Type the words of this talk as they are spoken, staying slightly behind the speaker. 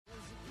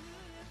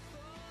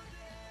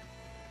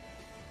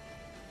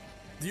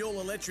The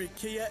all-electric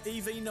Kia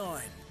EV9,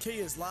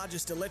 Kia's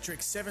largest electric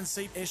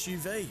 7-seat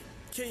SUV.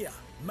 Kia,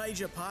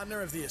 major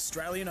partner of the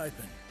Australian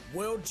Open.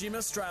 World Gym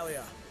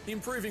Australia,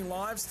 improving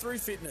lives through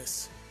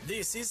fitness.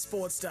 This is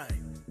Sportsday.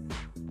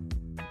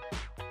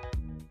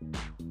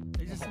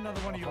 Is this another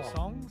one of your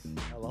songs?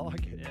 I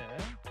like it. Yeah.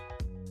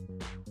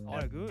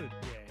 Oh, good.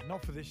 Yeah,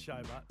 not for this show,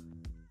 but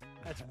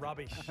that's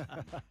rubbish.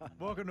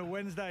 Welcome to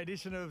Wednesday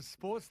edition of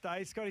Sports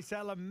Day. Scotty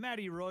Sattler,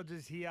 Matty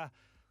Rogers here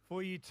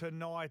for you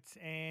tonight.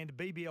 And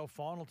BBL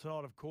final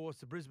tonight, of course,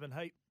 the Brisbane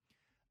Heat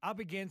up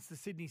against the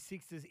Sydney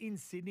Sixers in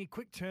Sydney.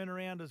 Quick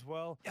turnaround as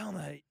well. Down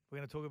the Heat. We're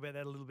going to talk about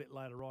that a little bit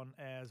later on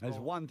as There's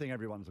well. one thing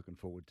everyone's looking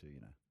forward to, you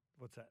know.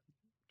 What's that?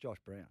 Josh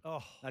Brown.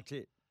 Oh, That's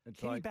it. It's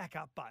can he back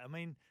up? But I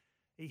mean,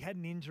 he had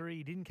an injury.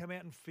 He didn't come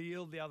out and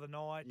field the other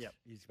night. Yep,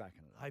 he's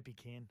backing it up. Hope he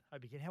can.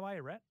 How are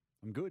you, Rat?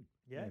 I'm good.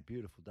 Yeah?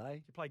 Beautiful day.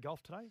 Did you play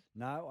golf today?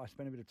 No, I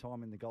spent a bit of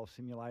time in the golf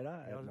simulator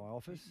at my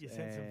office. You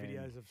sent some and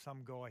videos of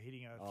some guy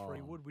hitting a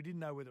three-wood. We didn't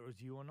know whether it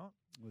was you or not.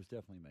 It was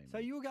definitely me. So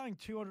mate. you were going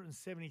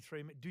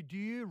 273 meters. Do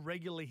you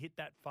regularly hit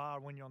that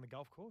far when you're on the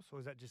golf course, or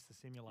is that just the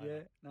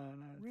simulator? Yeah, no.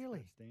 It's Really?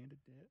 quite standard,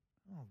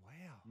 yeah. Oh,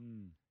 wow.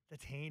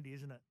 That's handy,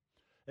 isn't it?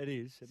 It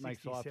is. It 60,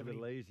 makes life a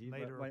little 70 easy.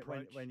 metre But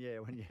approach. when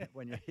you're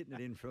hitting it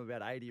in from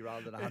about 80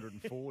 rather than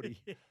 140.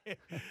 See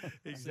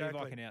if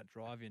I can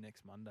outdrive you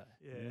next Monday.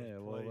 Yeah,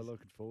 well, we're please.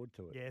 looking forward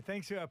to it. Yeah,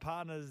 thanks to our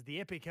partners. The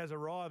Epic has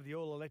arrived, the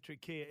all-electric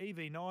Kia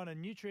EV9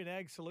 and Nutrient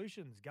Ag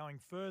Solutions going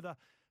further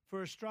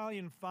for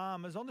Australian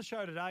farmers. On the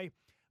show today,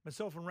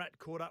 myself and Rat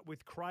caught up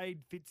with Craig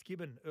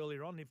Fitzgibbon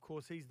earlier on. Of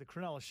course, he's the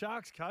Cronulla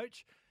Sharks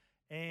coach,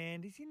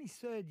 and he's in his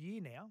third year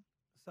now.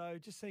 So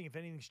just seeing if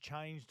anything's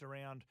changed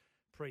around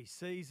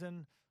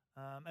pre-season.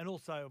 And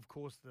also, of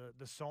course,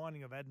 the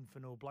signing of Adam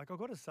Fanua-Blake. I've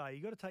got to say,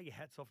 you've got to take your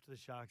hats off to the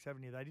Sharks,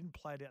 haven't you? They didn't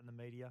play it out in the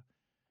media.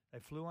 They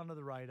flew under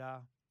the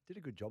radar. Did a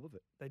good job of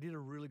it. They did a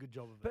really good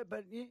job of it.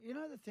 But you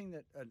know the thing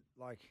that,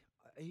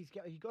 he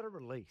got a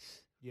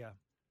release. Yeah.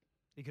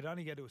 He could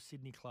only go to a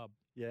Sydney club.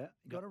 Yeah,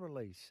 you got a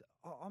release.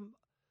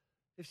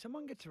 If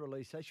someone gets a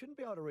release, they shouldn't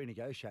be able to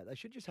renegotiate. They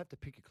should just have to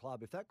pick a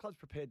club. If that club's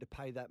prepared to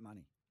pay that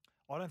money.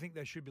 I don't think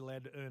they should be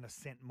allowed to earn a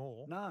cent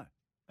more. No.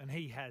 And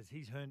he has.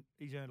 He's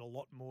earned a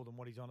lot more than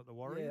what he's on at the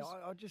Warriors.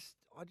 Yeah,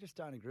 I just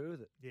don't agree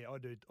with it. Yeah, I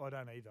do. I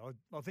don't either.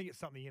 I think it's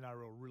something the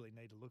NRL really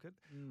need to look at.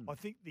 I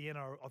think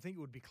I think it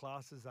would be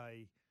classed as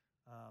a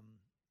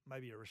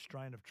maybe a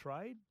restraint of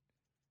trade.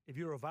 If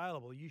you're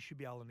available, you should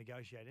be able to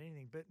negotiate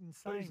anything. But in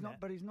saying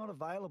But he's not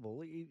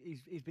available.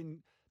 He's been,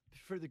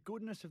 through the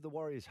goodness of the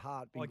Warriors'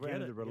 heart, been I get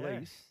granted it. a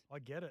release. Yeah, I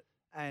get it.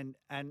 And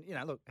you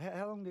know, look,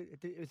 how long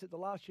is it? The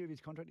last year of his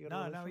contract? He got a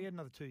release No, on? he had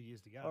another 2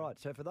 years to go. All right,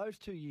 so for those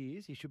 2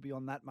 years, he should be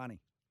on that money.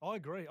 I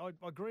agree. I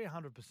agree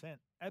 100%.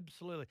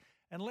 Absolutely.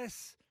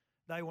 Unless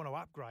they want to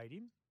upgrade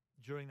him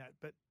during that.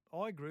 But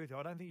I agree with you.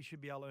 I don't think he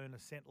should be able to earn a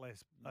cent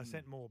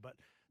cent more. But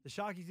the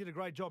Sharkies did a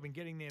great job in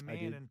getting their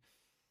man. And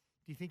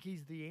do you think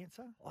he's the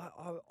answer?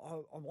 I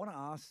want to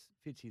ask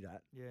Fitzy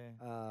that.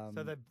 Yeah.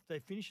 So they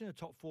finished in the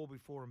top four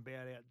before and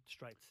bowed out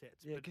straight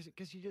sets. Yeah, But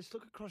because you just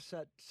look across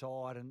that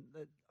side and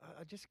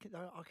I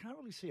can't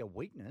really see a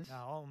weakness.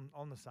 no,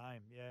 I'm the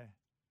same. Yeah.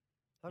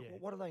 Like, Yeah.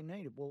 what do they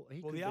need? Well,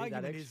 he could The be that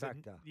argument X is that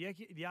factor.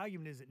 the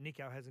argument is that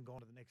Nico hasn't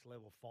gone to the next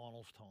level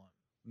finals time.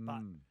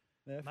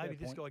 But Yeah, fair maybe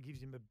this point. guy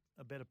gives him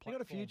a better They platform.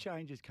 got a few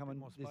changes coming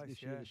more this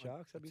space, year, yeah. the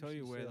Sharks. I'll Tell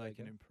you where they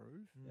can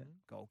improve.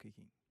 Goal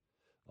kicking.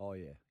 Oh,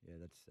 yeah,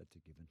 that's a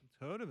given. It's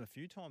hurt him a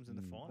few times in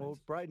the Well, finals.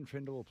 Braden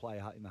Trindle will play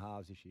in the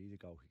halves this year. He's a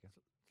goal kicker.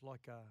 It's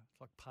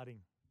like putting,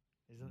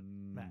 isn't it,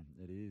 Matt?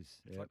 It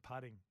is. It's yeah. like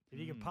putting. If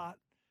you can putt,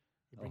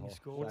 you bring your Oh,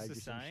 scores. What's save the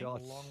you some saying?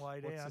 shots. A long way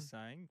What's down. the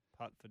saying?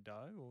 Putt for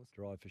dough? Or...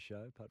 Drive for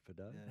show, putt for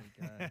dough.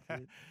 There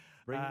you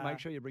go. Make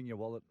sure you bring your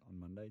wallet on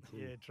Monday too.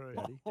 Yeah, true.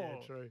 Daddy. Yeah,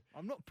 true.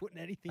 I'm not putting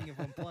anything if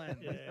I'm playing.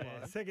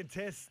 Yeah. Second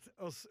test,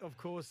 of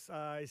course,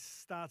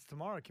 starts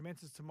tomorrow,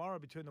 commences tomorrow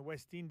between the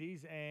West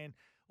Indies, and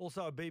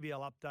also a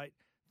BBL update.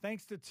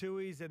 Thanks to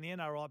Tui's and the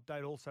NRL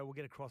update also, we'll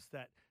get across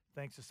that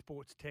thanks to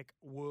Sports Tech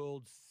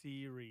World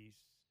Series.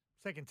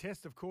 Second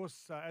test, of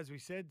course, as we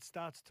said,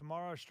 starts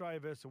tomorrow,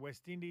 Australia versus the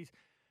West Indies.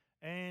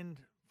 And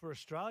for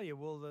Australia,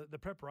 well, the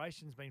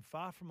preparation's been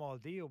far from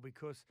ideal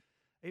because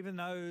even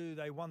though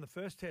they won the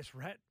first test,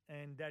 Rat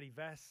and Daddy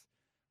Vass,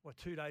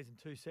 2 days and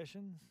 2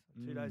 sessions,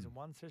 2 days and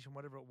 1 session,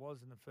 whatever it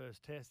was in the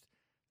first test,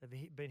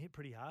 they've been hit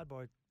pretty hard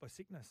by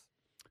sickness.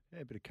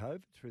 Yeah, a bit of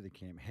COVID through the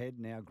camp. Head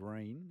now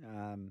green.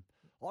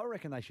 I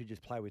reckon they should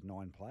just play with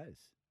 9 players.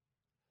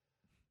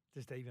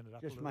 Just even it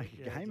up Just a little make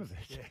bit. a game of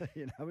Yeah. it.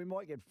 You know, we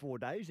might get 4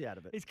 days out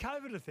of it. Is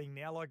COVID a thing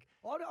now? Like,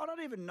 I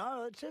don't even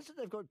know. It says that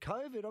they've got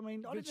COVID. I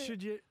mean, I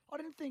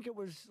didn't think it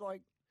was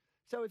like.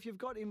 So if you've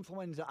got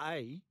influenza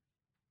A,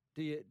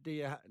 do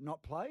you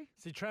not play?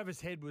 see, Travis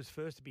Head was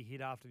first to be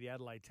hit after the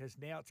Adelaide test.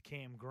 Now it's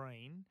Cam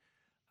Green.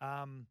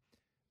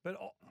 But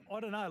I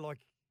don't know, like,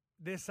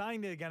 they're saying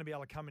they're going to be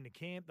able to come into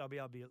camp. They'll be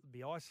able to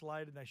be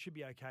isolated. They should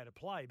be okay to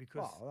play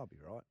because They'll be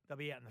right. they'll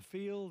be out in the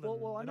field Well,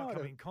 and I they're know not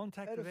coming in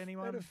contact with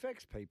anyone. It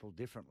affects people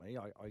differently,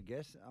 I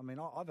guess. I mean,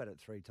 I've had it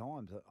 3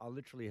 times. I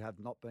literally have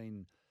not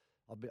been.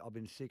 I've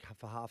been sick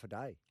for half a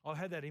day. I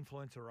had that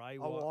influenza A,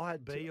 I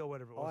had B, or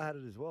whatever it was. I had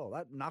it as well.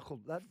 That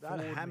that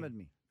hammered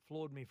me.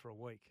 Floored me for a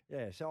week.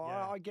 Yeah, so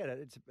Yeah. I get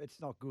it. It's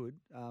not good,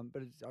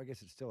 but I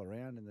guess it's still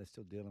around, and they're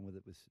still dealing with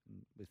it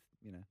with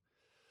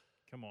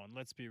Come on,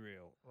 let's be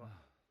real.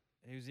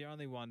 He was the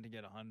only one to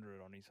get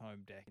 100 on his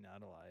home deck in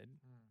Adelaide.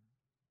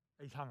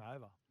 He's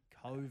hungover.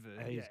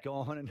 COVID. He's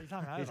gone and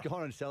He's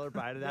gone and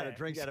celebrated, had a Yeah.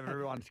 drink out of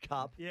everyone's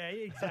cup. Yeah,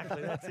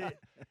 exactly. That's it.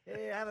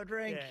 Yeah, have a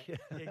drink. Yeah,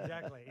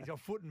 exactly. He's got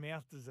foot and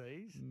mouth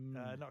disease,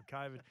 not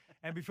COVID.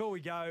 And before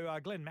we go,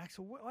 Glenn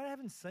Maxwell, I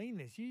haven't seen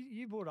this.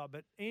 You brought up,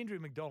 but Andrew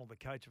McDonald, the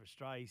coach of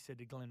Australia, he said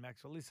to Glenn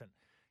Maxwell, listen,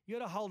 you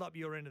got to hold up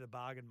your end of the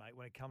bargain, mate,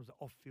 when it comes to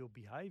off-field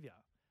behaviour.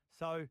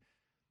 So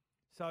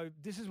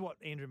this is what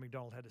Andrew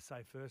McDonald had to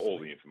say first. All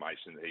the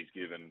information that he's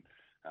given,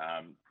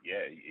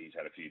 he's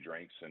had a few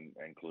drinks and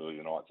clearly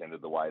the night's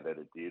ended the way that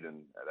it did,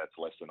 and that's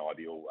less than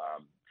ideal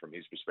from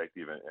his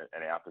perspective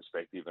and our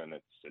perspective, and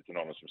it's an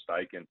honest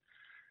mistake. And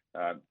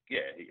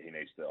he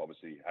needs to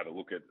obviously have a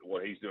look at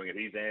what he's doing at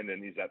his end,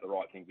 and is that the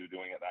right thing to be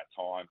doing at that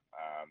time?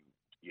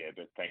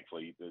 But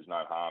thankfully there's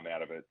no harm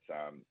out of it.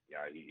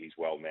 He's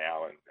well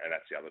now, and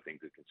that's the other thing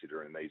to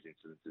consider in these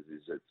incidences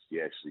is that,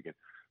 yes, you can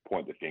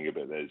point the finger,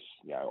 but there's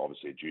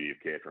obviously a duty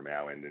of care from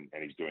our end, and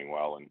he's doing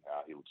well, and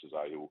he looks as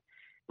though he'll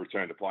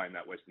return to play in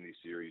that West Indies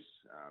series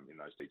in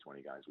those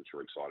T20 games, which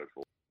we're excited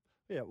for.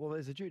 Yeah, well,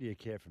 there's a duty of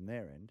care from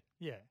their end.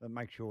 Yeah. And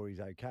make sure he's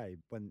okay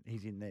when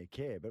he's in their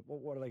care. But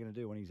what are they going to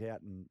do when he's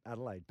out in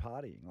Adelaide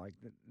partying? Like,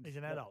 he's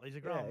an adult. He's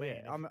a grown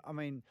man. Yeah. I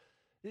mean,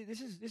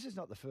 this is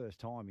not the first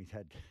time he's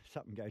had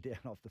something go down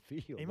off the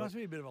field. He must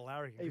be a bit of a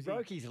larrikin. He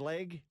broke his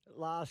leg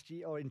last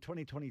year, or in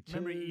 2022.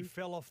 Remember, he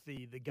fell off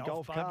the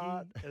golf buggy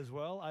cart as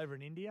well over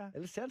in India.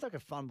 It sounds like a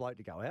fun bloke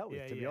to go out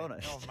with, to be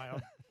honest. Oh,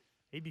 mate,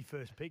 he'd be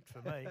first picked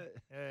for me.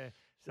 Yeah.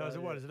 So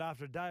is it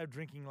after a day of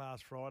drinking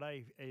last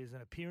Friday, is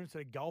an appearance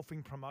at a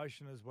golfing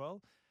promotion as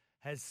well,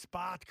 has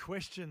sparked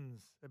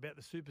questions about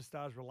the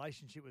superstar's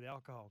relationship with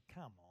alcohol.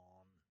 Come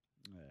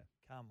on. Yeah.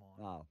 Come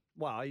on. Oh,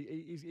 well,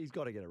 he's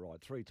got to get it right.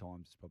 3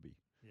 times is probably.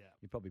 Yeah.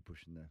 You're probably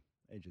pushing the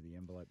edge of the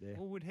envelope there.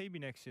 Well, would he be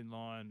next in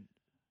line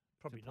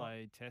Probably to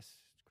play Test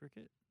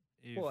cricket?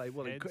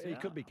 Well, he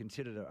could be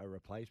considered a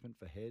replacement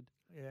for Head.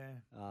 Yeah.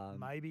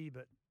 Maybe,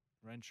 but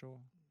Renshaw.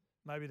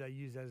 maybe they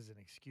use that as an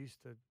excuse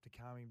to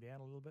calm him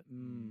down a little bit.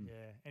 Mm.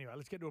 Yeah. Anyway,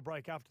 let's get to a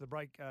break. After the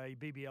break, a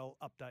BBL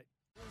update.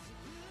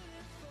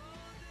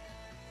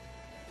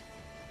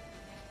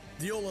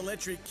 The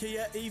all-electric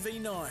Kia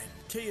EV9,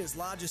 Kia's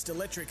largest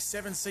electric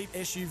 7-seat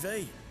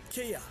SUV.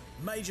 Kia,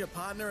 major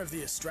partner of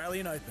the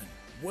Australian Open.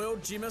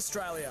 World Gym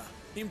Australia,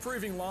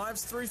 improving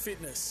lives through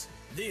fitness.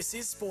 This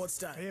is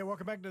Sportsday. Yeah,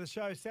 welcome back to the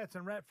show. Sats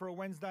and Rap for a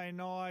Wednesday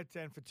night.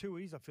 And for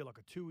Tuies, I feel like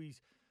a Tuies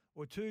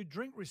or two.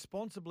 Drink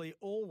responsibly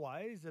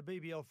always. The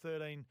BBL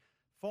 13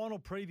 final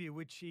preview,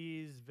 which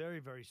is very,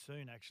 very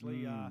soon,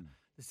 actually.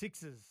 The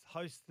Sixers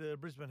host the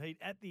Brisbane Heat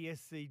at the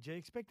SCG.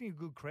 Expecting a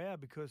good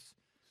crowd because...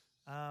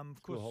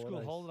 of course,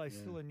 school holidays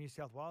still in New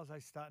South Wales. They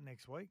start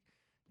next week.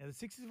 Now, the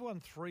Sixers won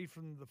 3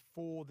 from the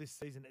 4 this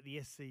season at the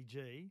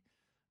SCG.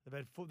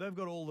 They've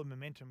got all the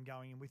momentum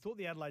going, and we thought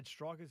the Adelaide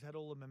Strikers had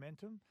all the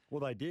momentum.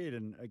 Well, they did,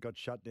 and it got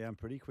shut down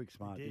pretty quick,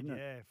 Smart, didn't it?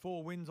 Yeah,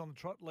 4 wins on the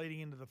trot leading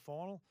into the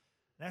final.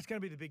 And that's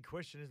going to be the big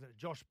question, isn't it?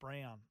 Josh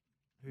Brown,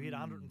 who hit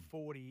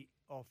 140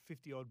 off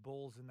 50-odd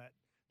balls in that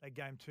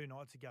game 2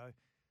 nights ago,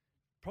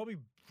 probably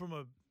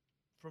from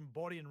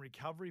body and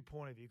recovery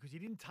point of view, because he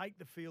didn't take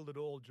the field at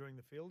all during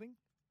the fielding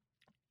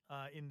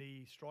in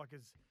the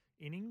Strikers'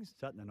 innings.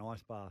 Sat in an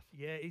ice bath.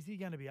 Yeah, is he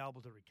going to be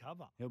able to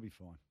recover? He'll be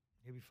fine.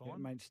 He'll be Yeah,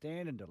 fine. mate,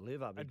 stand and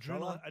deliver.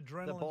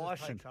 Adrenaline the Bison.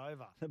 just takes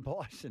over. The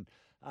Bison.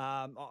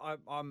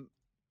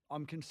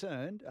 I'm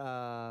concerned.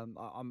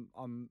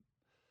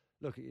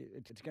 Look.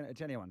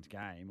 It's anyone's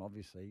game.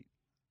 Obviously,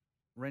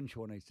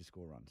 Renshaw needs to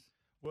score runs.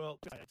 Well,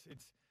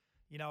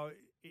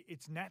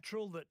 it's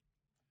natural that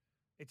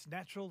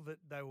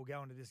they will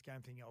go into this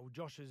game thinking, oh,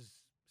 Josh is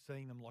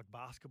seeing them like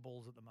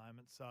basketballs at the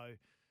moment, so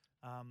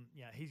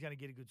he's going to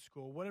get a good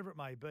score, whatever it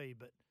may be.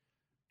 But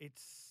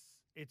it's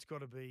got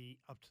to be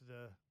up to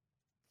the.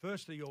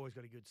 Firstly, you always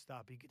got a good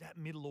start. But that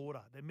middle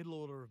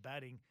order of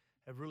batting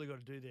have really got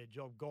to do their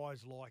job.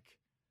 Guys like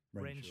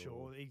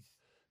Renshaw,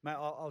 Mate,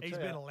 he's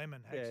been a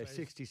lemon. Yeah,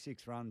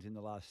 66 runs in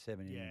the last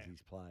 7 innings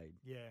he's played.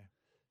 Yeah.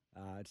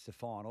 It's the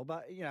final,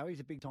 but he's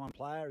a big time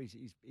player.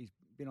 He's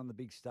been on the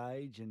big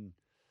stage, and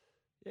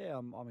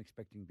I'm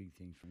expecting big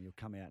things from him. He'll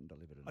come out and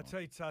deliver tonight. I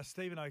tell you, it's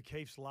Stephen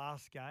O'Keefe's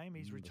last game.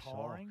 He's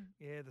retiring.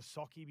 Yeah, the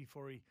socky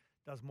before he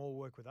does more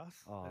work with us.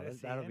 Oh,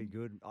 that'll be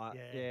good.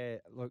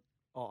 Look,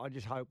 I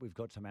just hope we've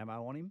got some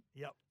ammo on him.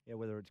 Yep. Yeah,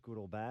 whether it's good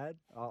or bad.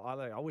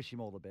 I wish him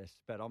all the best,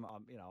 but I'm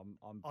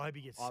I hope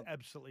he gets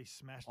absolutely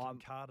smashed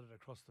and carted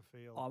across the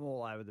field. I'm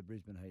all over the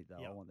Brisbane Heat though.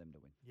 Yep. I want them to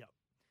win. Yep.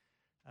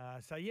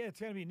 It's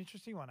going to be an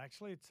interesting one.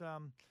 Actually, it's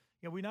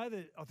we know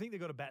that I think they've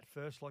got to bat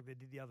first like they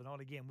did the other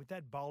night again with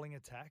that bowling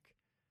attack.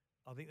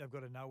 I think they've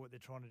got to know what they're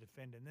trying to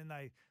defend, and then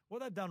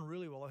what they've done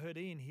really well. I heard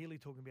Ian Healy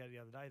talking about it the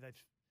other day.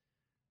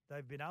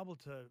 They've been able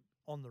to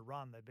on the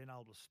run. They've been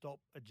able to stop,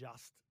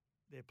 adjust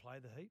their play,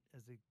 the Heat,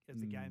 as the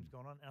game's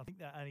gone on. And I think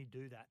they only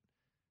do that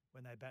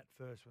when they bat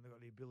first, when they've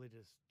got the ability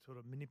to sort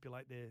of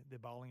manipulate their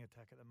bowling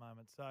attack at the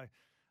moment. So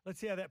let's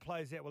see how that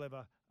plays out. We'll have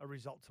a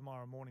result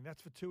tomorrow morning.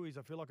 That's for Tui's.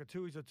 I feel like a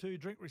Tui's or two.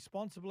 Drink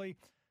responsibly.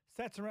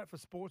 Stats are out for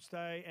Sports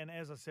Day. And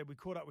as I said, we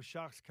caught up with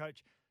Sharks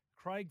coach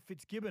Craig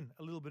Fitzgibbon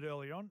a little bit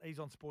earlier on. He's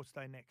on Sports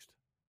Day next.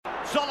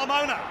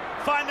 Solomona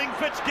finding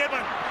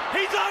Fitzgibbon.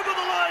 He's over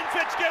the line,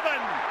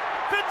 Fitzgibbon.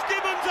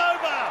 Fitzgibbon's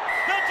over.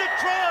 That's a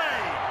try.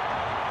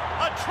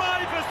 A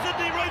try for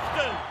Sydney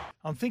Roosters.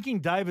 I'm thinking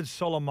David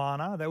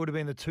Solomona. That would have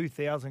been the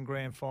 2000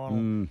 grand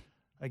final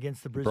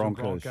against the Brisbane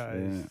Broncos.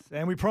 Yeah.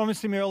 And we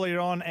promised him earlier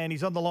on, and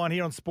he's on the line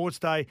here on Sports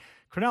Day.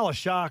 Cronulla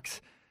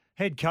Sharks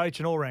head coach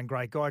and all-round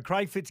great guy.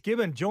 Craig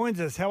Fitzgibbon joins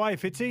us. How are you,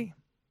 Fitzy?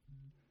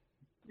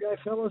 Yeah,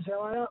 fellas,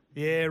 how are you?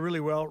 Yeah, really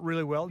well,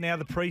 really well. Now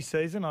the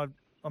pre-season,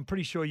 I'm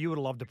pretty sure you would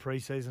have loved the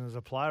pre-season as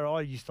a player.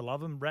 I used to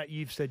love them. Rat,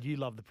 you've said you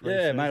love the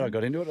pre-season. Yeah, mate, I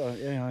got into it.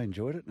 I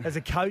enjoyed it. As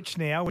a coach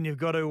now, when you've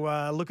got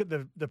to look at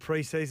the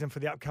pre-season for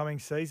the upcoming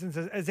seasons,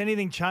 has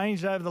anything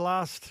changed over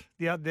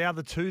the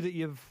other two that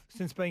you've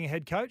since being a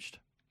head coach?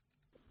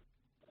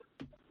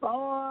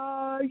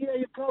 Yeah,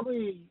 you're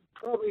probably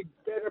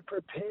better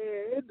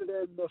prepared than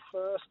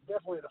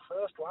definitely the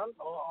first one,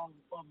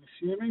 I'm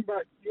assuming.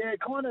 But, yeah,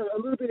 kind of a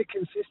little bit of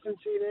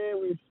consistency there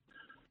with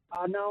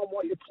knowing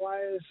what your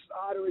players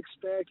are to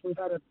expect. We've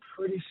had a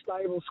pretty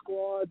stable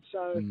squad,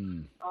 so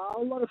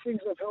a lot of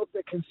things have helped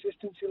the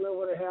consistency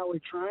level of how we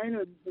train,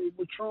 and we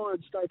try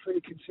and stay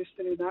pretty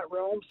consistent in that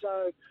realm.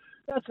 So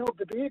that's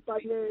helped a bit,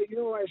 but yeah,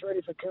 you're always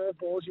ready for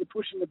curveballs. You're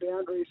pushing the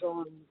boundaries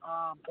on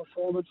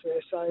performance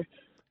there, so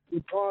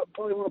you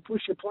probably want to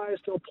push your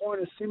players to a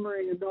point of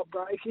simmering and not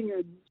breaking,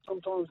 and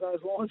sometimes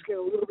those lines get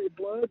a little bit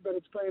blurred, but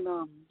it's been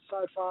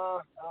so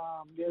far,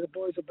 the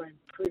boys have been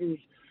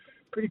pretty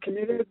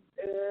committed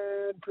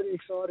and pretty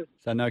excited.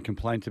 So no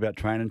complaints about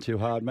training too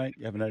hard, mate?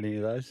 You haven't had any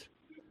of those?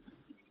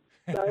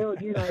 Dale,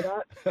 you know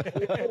that.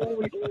 All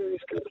we do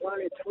is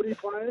complain. Footy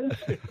players,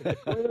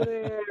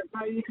 whether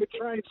mate, you could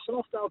train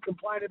soft, they'll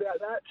complain about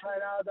that.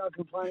 Train hard, they'll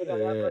complain about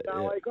that. But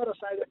no, I've got to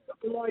say that the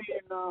boy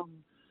in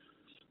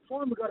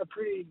find we've got a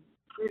pretty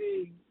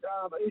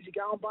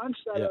easy-going bunch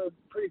that are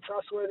pretty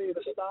trustworthy of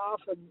the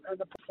staff and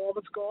the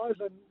performance guys,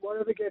 and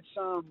whatever gets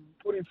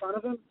put in front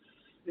of them,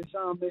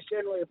 there's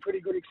generally a pretty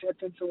good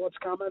acceptance of what's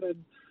coming,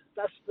 and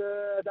that's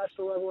the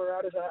level we're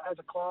at as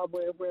a club.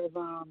 Where we're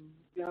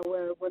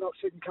not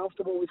sitting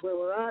comfortable with where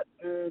we're at,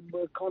 and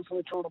we're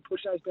constantly trying to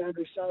push those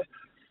boundaries. So I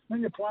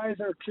think the players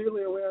are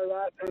acutely aware of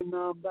that, and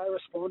they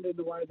respond in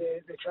the way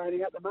they're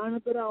training at the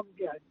moment. But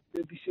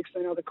there'd be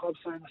 16 other clubs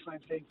saying the same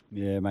thing.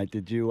 Yeah, mate.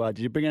 Did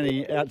you bring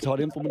any outside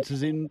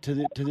influences into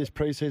this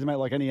pre-season, mate?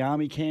 Like any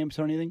army camps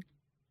or anything?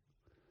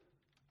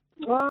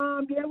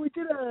 Yeah, we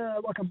did a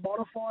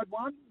modified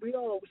one. We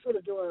sort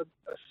of do a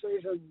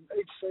season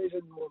each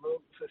season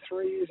for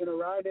 3 years in a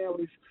row now.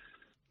 We've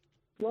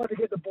like to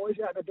get the boys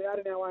out and about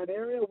in our own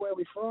area, where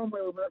we're from,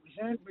 where we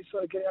represent. We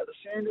sort of get out the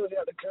Sandhills,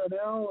 out the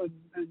Kurnell,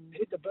 and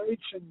hit the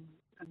beach and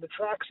the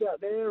tracks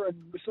out there.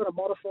 And we sort of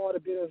modified a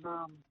bit of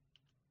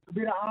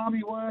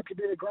army work, a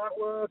bit of grunt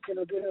work, and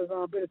a bit of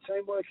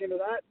teamwork into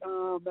that.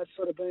 That's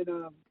sort of been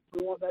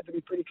we want that to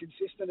be pretty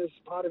consistent as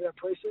part of our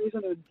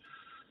pre-season, and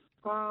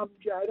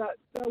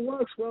that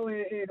works well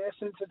in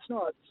essence. It's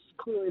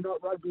clearly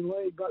not rugby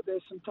league, but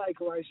there's some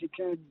takeaways you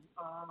can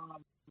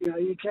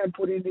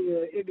put into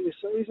your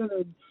season,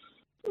 and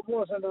it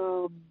wasn't.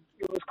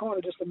 It was kind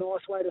of just a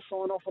nice way to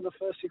sign off on the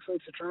first 6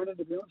 weeks of training,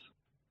 to be honest.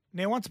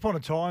 Now, once upon a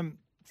time,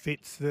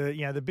 Fitz,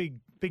 the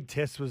big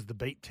test was the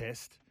beat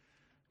test,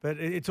 but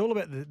it's all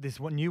about this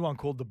one new one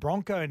called the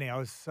Bronco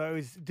now.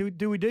 So,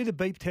 do we do the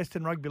beep test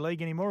in rugby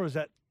league anymore, or is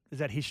that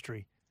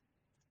history?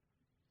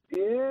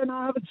 Yeah, no,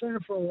 I haven't seen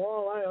it for a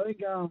while. I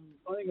think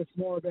it's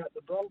more about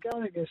the Bronco.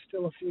 I think there's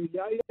still a few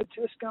yo-yo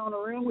tests going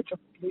around, which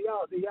the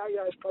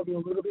yo-yo is probably a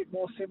little bit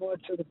more similar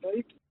to the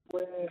beep,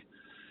 where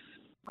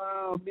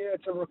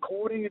it's a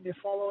recording and you're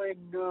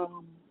following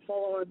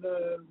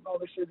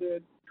obviously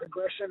the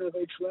progression of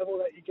each level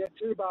that you get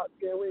to. But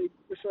yeah, we're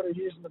sort of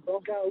using the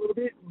Bronco a little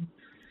bit, and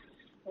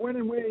when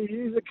and where you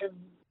use it can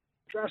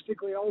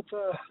drastically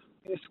alter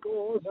their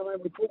scores. I mean,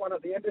 we put one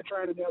at the end of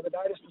training the other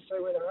day just to see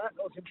where they're at.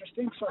 That was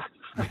interesting. So,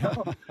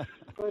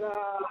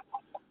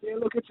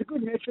 look, it's a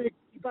good metric.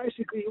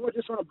 Basically, you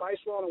just want a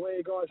baseline of where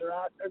you guys are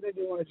at, and then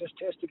you want to just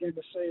test again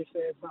to see if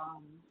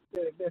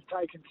they've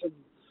taken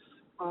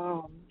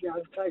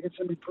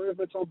some,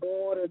 improvements on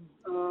board. And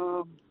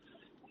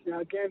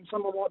again,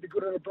 someone might be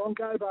good at a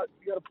Bronco, but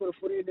you got to put a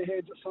footy in their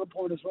heads at some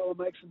point as well and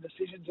make some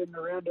decisions in and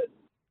around it.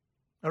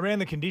 Around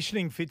the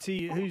conditioning,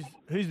 Fitzy,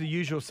 who's the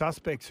usual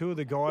suspects? Who are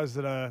the guys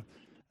that are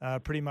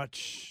pretty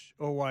much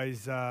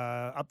always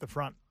up the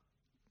front?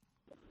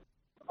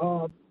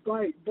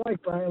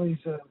 Blake Bailey's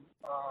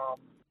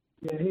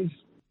he's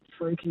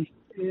freaky.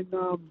 He's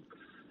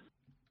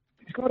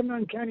got an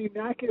uncanny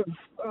knack of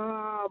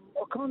I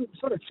can't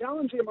sort of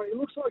challenge him. He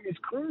looks like he's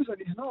cruising.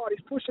 He's not. He's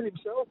pushing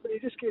himself, but he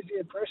just gives the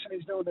impression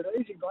he's doing it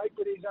easy, Blake.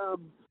 But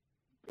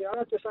I'd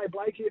have to say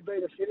Blakey would be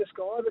the fittest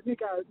guy, but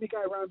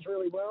Nico runs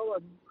really well,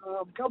 and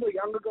a couple of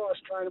younger guys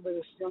training with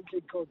this young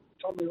kid called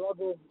Tommy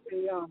Rodwell.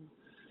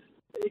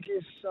 He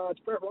gives it's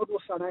Brett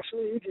Rodwell's son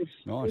actually. He gives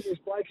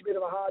Blake a bit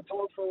of a hard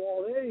time for a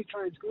while there. He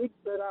trains good,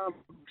 but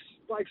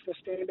Blake's the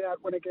standout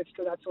when it gets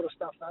to that sort of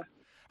stuff, though.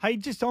 Hey,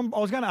 I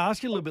was going to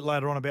ask you a little bit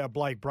later on about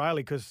Blake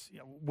Brayley because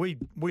we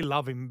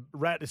love him.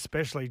 Rat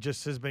especially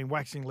just has been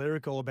waxing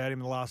lyrical about him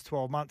in the last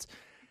 12 months.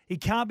 He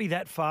can't be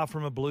that far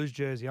from a Blues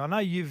jersey. I know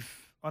he's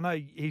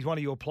one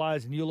of your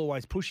players and you'll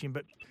always push him,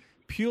 but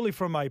purely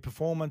from a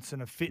performance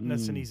and a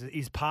fitness and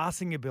his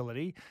passing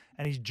ability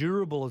and he's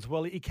durable as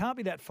well, he can't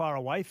be that far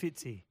away,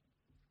 Fitzy.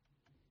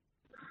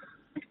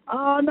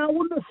 No, I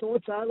wouldn't have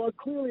thought so. Like,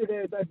 clearly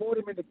they brought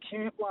him into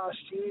camp last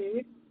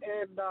year,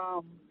 and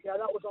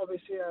that was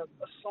obviously a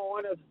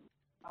sign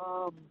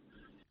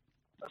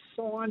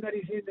that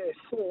he's in their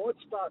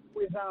thoughts. But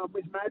with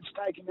Madge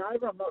taking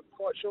over, I'm not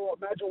quite sure what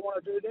Madge will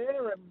want to do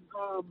there. And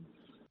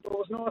it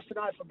was nice to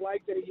know for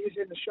Blake that he is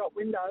in the shop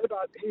window,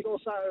 but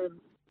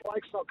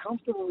Blake's not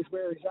comfortable with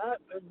where he's at,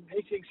 and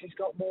he thinks he's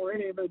got more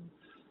in him. And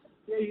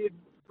you'd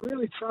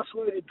really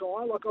trustworthy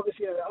guy, like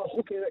obviously a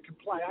hooker that can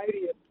play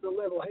 80 at the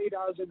level he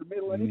does in the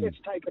middle, and he gets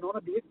taken on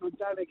a bit. And I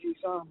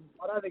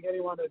don't think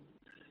anyone would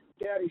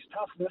doubt his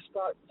toughness.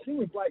 But the thing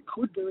with Blake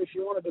could do, if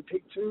you wanted to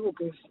pick two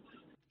hookers,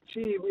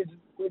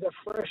 with a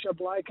fresher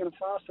Blake and a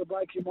faster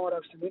Blake, he might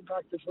have some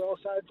impact as well.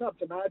 So it's up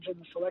to Madge and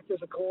the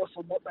selectors, of course,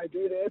 on what they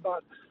do there.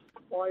 But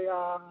you're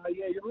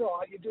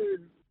right.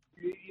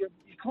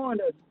 You kind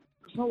of.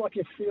 It's not like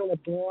you feel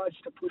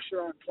obliged to push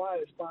your own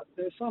players, but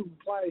there's some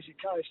players you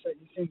coach that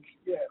you think,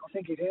 I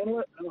think he'd handle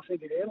it, and I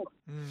think he'd handle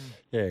it.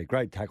 Yeah,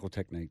 great tackle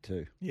technique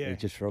too. Yeah,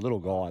 just for a little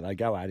guy, they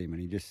go at him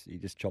and he just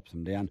chops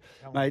them down,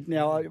 mate.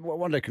 Now I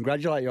wanted to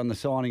congratulate you on the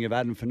signing of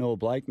Adam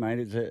Fanua-Blake, mate.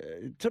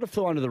 It sort of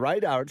flew under the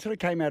radar. It sort of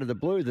came out of the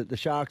blue that the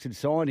Sharks had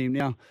signed him.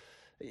 Now,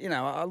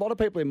 a lot of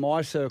people in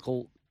my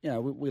circle.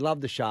 We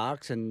love the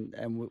Sharks and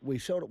we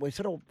sort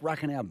of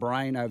racking our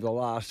brain over the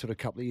last sort of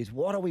couple of years.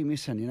 What are we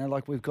missing?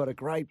 We've got a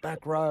great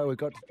back row, we've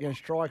got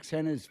strike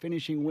centres,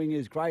 finishing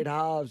wingers, great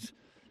halves.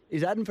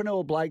 Is Adam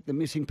Fanua-Blake the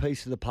missing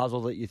piece of the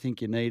puzzle that you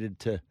think you needed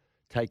to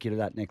take you to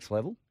that next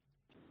level?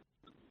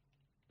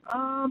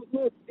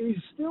 Look,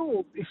 he's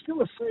still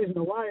a season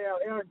away.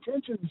 Our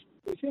intentions,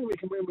 we think we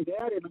can win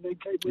without him and then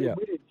keep winning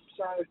with him.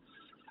 So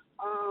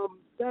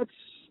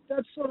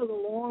that's sort of the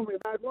line we've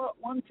had.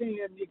 One thing,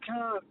 and you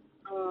can't.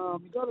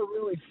 You've got to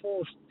really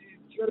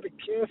you've got to be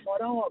careful. I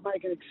don't like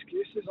making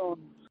excuses on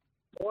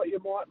what you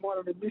might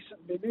have been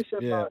missing,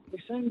 but we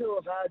seem to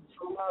have had,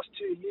 for the last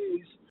 2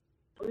 years,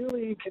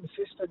 really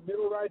inconsistent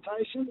middle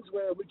rotations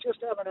where we just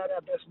haven't had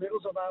our best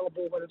middles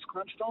available when it's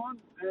crunch time.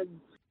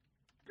 And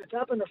it's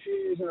happened a few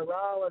years in a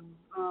row, and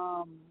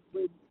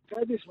we've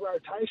had this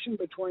rotation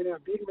between our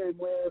big men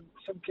where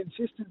some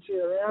consistency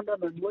around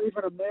them and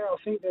leaving them there. I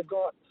think they've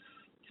got...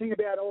 thing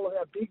about all of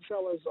our big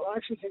fellas, I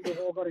actually think they've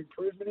all got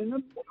improvement in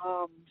them.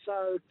 I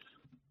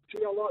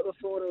like the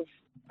thought of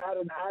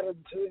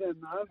adding to them,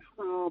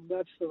 though.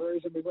 That's the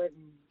reason we went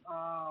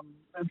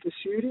and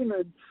pursued him,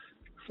 and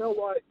felt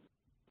like,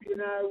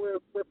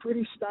 we're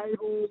pretty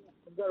stable.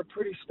 We've got a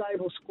pretty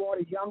stable squad,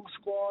 a young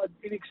squad,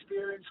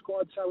 inexperienced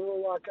squad. So we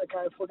were like,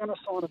 okay, if we're going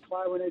to sign a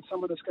player, we need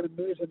someone that's going to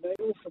move the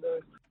needle for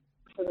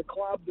the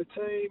club, the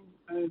team,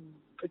 and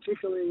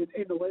particularly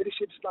in the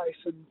leadership space.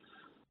 And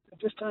it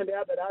just turned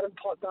out that Adam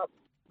popped up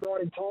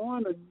right in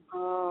time, and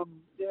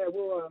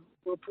we're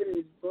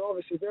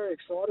obviously very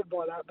excited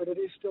by that, but it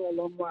is still a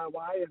long way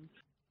away,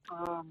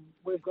 and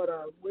we've got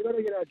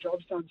to get our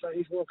jobs done. So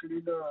he's walking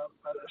into a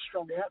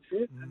strong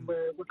outfit, and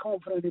we're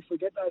confident if we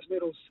get those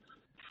medals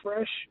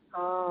fresh,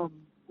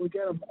 we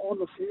get them on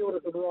the field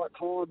at the right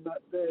time,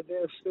 that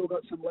they've still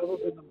got some levels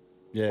in them.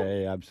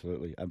 Yeah,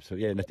 absolutely.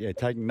 Yeah,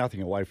 taking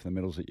nothing away from the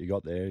medals that you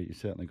got there, you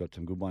certainly got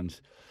some good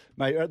ones.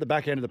 Mate, you're at the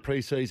back end of the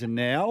pre-season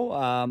now.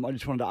 I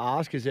just wanted to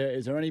ask, is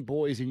there any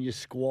boys in your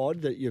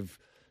squad that you've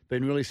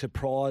been really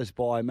surprised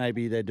by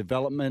maybe their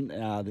development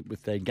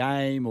with their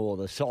game or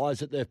the size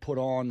that they've put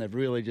on? They've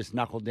really just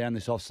knuckled down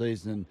this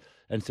off-season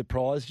and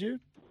surprised you?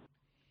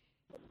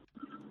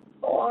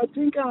 I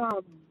think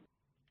I've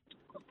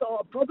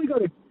probably got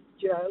to,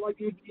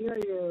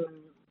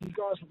 you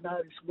guys would know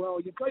this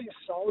well. You've got your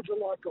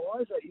soldier-like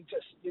guys that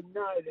you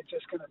know they're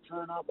just going to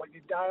turn up, like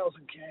your Dales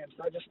and Cams.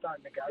 They just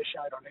don't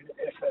negotiate on any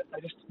effort.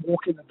 They just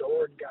walk in the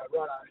door and go,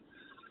 righto,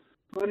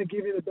 I'm going to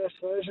give you the best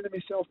version of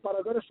myself. But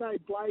I've got to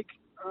say, Blake,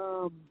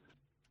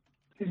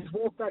 he's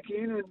walked back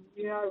in, and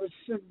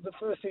the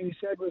first thing he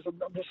said was,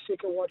 "I'm just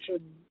sick of watching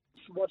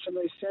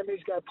these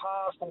semis go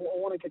past. I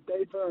want to get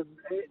deeper." And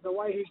the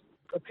way he's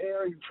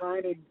preparing,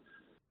 training,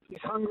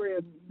 he's hungry.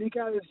 And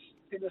Nico's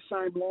in the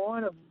same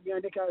line of,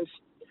 Nico's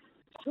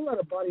still had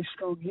a bloody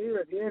strong year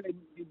at the end.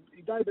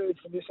 He debuted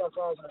for New South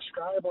Wales and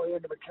Australia by the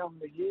end of the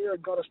calendar year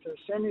and got us to the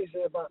semis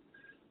there. But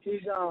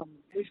he's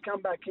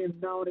come back in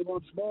knowing he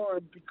wants more,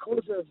 and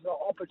because of the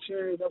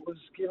opportunity that was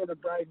given to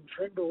Braden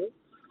Trindle,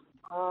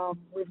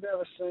 we've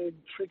never seen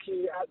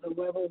Tricky at the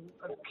level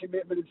of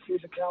commitment and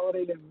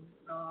physicality and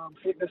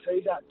fitness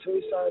he's at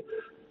too. So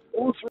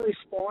all three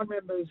spine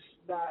members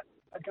that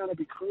are going to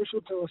be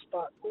crucial to us,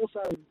 but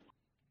also,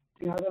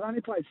 they've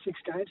only played 6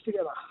 games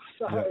together.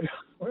 So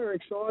we're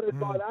excited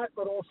by that,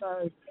 but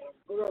also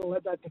we've got to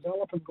let that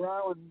develop and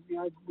grow. And,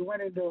 we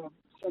went into a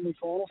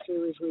semi-final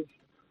series with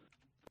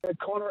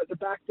Connor at the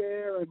back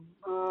there, and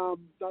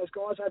those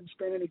guys hadn't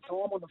spent any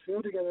time on the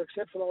field together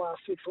except for the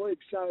last 6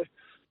 weeks. So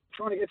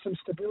trying to get some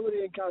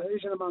stability and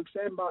cohesion amongst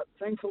them, but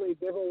thankfully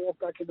they've all walked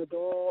back in the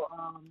door.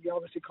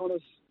 Obviously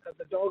Connor's at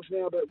the Dogs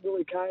now, but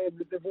Willie Kay, and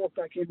they've walked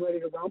back in ready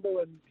to rumble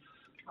and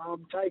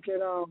take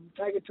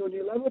it to a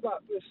new level.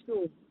 But we've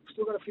still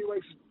got a few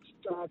weeks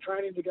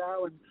training to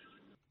go, and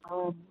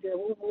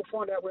we'll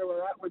find out where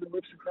we're at when the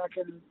whips are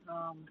cracking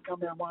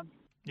come round 1.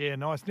 Yeah,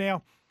 nice.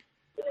 Now,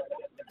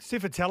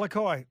 Sifa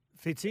Talakai,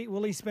 Fitzy,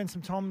 will he spend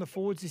some time in the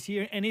forwards this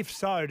year? And if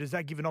so, does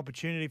that give an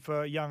opportunity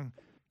for young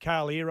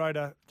Kale Ero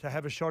to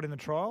have a shot in the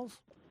trials?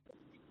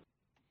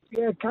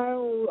 Yeah,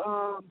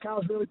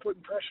 Kale's really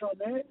putting pressure on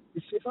there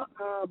with Sifa.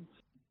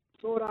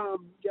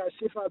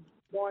 Sifa,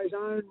 by his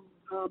own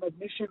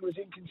admission, was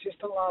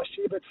inconsistent last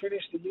year, but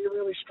finished the year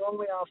really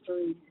strongly after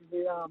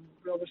we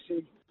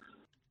obviously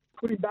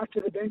put him back to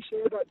the bench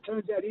there. But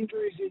turns out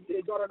injuries,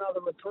 he got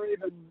another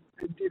reprieve and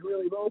did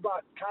really well.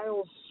 But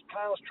Kale's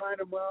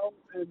training well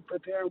and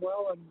preparing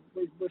well, and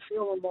we're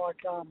feeling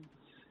like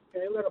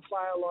let a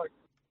player like,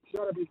 you've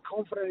got to be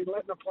confident in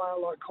letting a player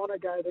like Connor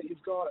go, that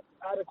you've got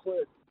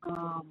adequate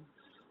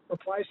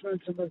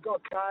replacements. And we've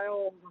got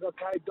Kale, we've got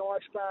Cade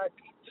Dykes back,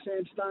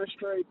 Sam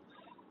Stonestreet.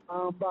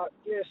 But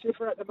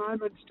Sifa at the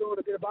moment is doing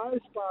a bit of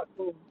both. But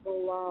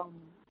we'll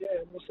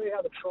see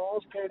how the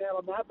trials pan out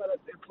on that. But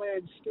the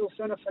plan's still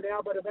centre for now.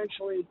 But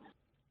eventually,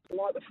 I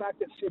like the fact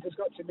that Sifa's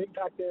got some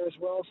impact there as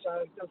well.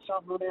 So that's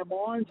something on our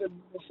minds,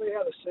 and we'll see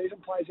how the season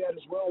plays out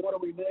as well. What do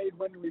we need?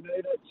 When do we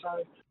need it?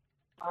 So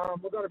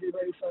we've got to be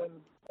ready for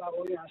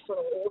sort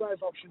of all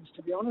those options,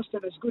 to be honest.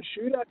 And there's a good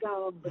shootout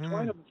going on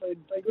between them.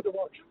 It's been good to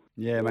watch.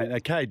 Yeah, mate.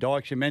 Okay,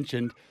 Dykes, you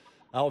mentioned,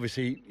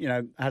 obviously,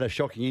 had a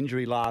shocking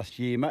injury last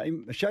year.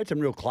 He showed some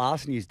real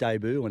class in his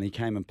debut when he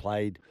came and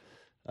played.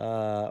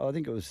 I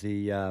think it was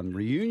the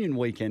reunion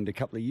weekend a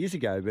couple of years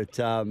ago. But,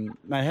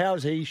 mate,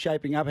 how's he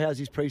shaping up? How's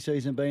his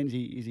pre-season been? Is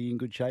he in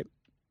good shape?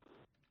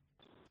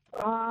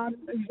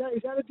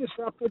 He's had a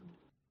disrupted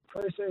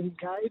pre-season,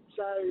 Cade.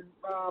 So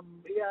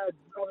he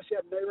obviously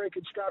had knee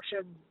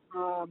reconstruction,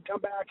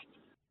 come back,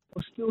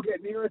 was still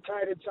getting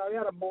irritated. So he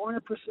had a minor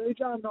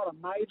procedure, not a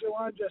major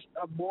one, just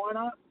a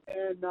minor.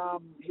 And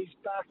he's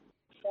back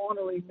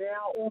finally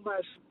now,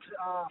 almost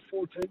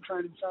full team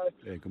training. So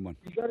good one.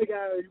 You've got to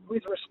go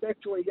with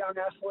respect to a young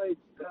athlete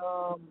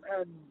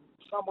and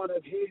someone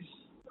of his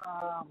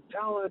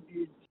talent.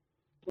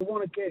 We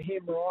want to get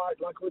him right.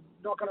 Like, we're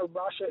not going to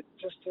rush it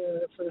just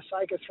for the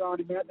sake of throwing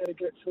him out there to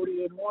get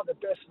footy. And we want the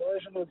best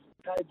version of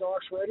Cade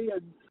Dykes ready.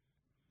 And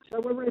so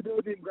we're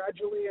rebuilding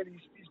gradually, and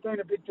he's been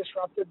a bit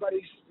disrupted, but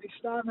he's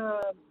starting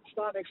to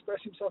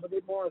express himself a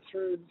bit more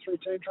through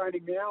team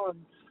training now,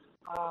 and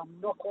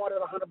not quite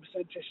at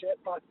 100% just yet,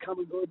 but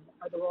coming good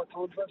at the right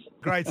time for us.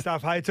 Great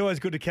stuff. Hey, it's always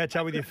good to catch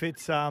up with you,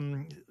 Fitz.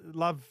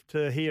 Love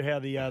to hear how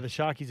the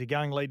Sharkies are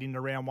going leading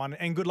into round 1,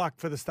 and good luck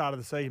for the start of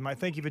the season, mate.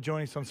 Thank you for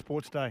joining us on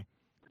Sports Day.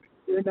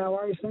 Yeah, no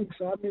worries. Thanks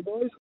for having me,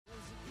 boys.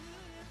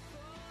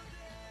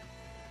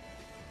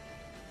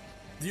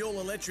 The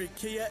all-electric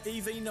Kia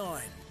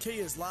EV9,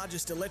 Kia's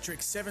largest electric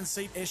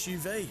 7-seat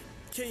SUV.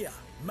 Kia,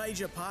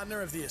 major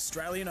partner of the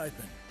Australian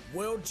Open.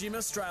 World Gym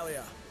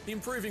Australia,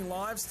 improving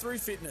lives through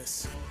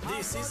fitness.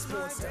 This is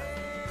Sportsday.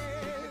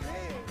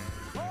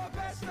 Oh,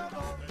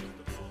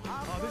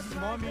 this is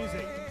my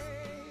music.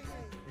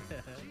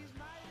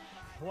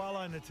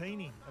 Paolo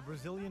Nutini, a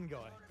Brazilian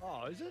guy.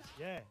 Oh, is it?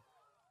 Yeah.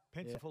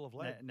 Pencil full of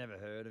lead. Never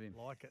heard of him.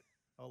 Like it.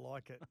 I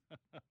like it.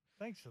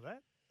 Thanks for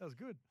that. That was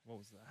good. What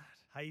was that?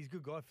 Hey, he's a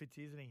good guy,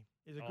 Fitzy, isn't he?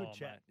 He's a good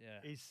chat. Mate, yeah.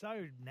 He's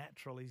so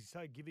natural. He's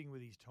so giving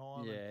with his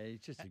time. Yeah,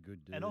 he's just a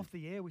good dude. And off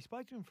the air, we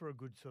spoke to him for a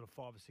good sort of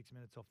 5 or 6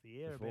 minutes off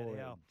the air Before about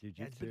how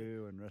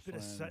jiu-jitsu and wrestling.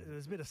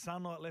 There's a bit of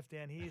sunlight left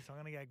down here, so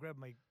I'm going to go grab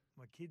my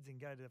kids and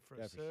go for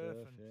a surf.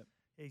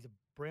 He's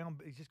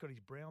He's just got his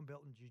brown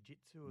belt in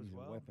jiu-jitsu as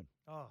well. A weapon.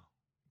 Oh,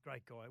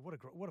 great guy. What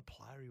a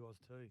player he was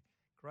too.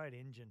 Great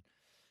engine.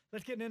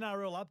 Let's get an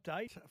NRL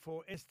update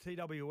for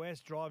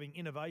STWS, driving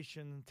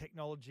innovation,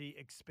 technology,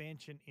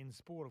 expansion in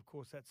sport. Of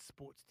course, that's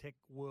Sports Tech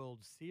World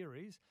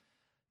Series.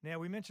 Now,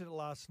 we mentioned it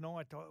last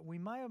night. We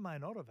may or may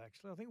not have,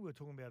 actually. I think we were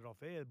talking about it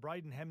off air.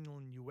 Braden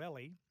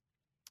Hamlin-Ueli,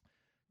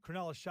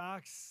 Cronulla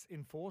Sharks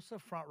enforcer,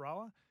 front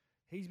rower.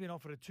 He's been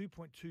offered a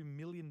 $2.2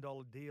 million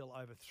deal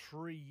over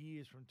 3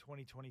 years from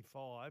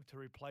 2025 to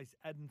replace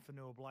Aden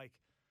Fanua-Blake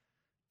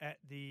at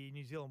the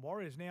New Zealand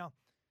Warriors. Now,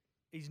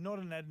 he's not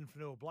an Aden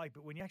Fanua-Blake,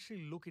 but when you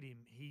actually look at him,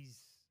 he's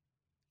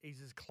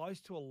as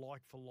close to a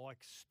like-for-like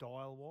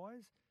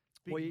style-wise.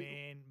 Big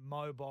man,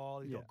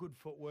 mobile. He's got good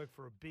footwork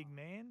for a big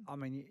man. I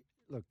mean,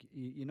 look,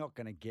 you're not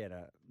going to get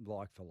a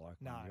like-for-like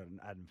when you've got an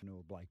Aden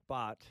Fanua-Blake,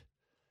 but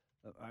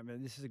I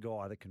mean, this is a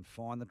guy that can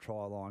find the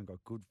try line,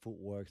 got good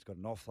footwork, he's got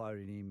an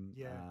offload in him.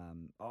 Yeah.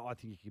 I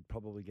think he could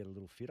probably get a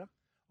little fitter.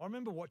 I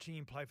remember watching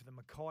him play for the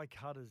Mackay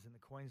Cutters in the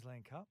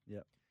Queensland Cup.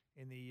 Yep.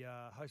 In the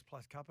Host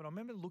Plus Cup. And I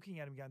remember looking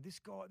at him going, this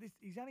guy,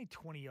 he's only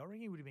 20. I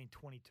reckon he would have been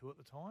 22 at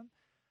the time.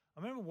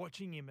 I remember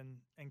watching him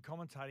and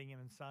commentating him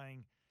and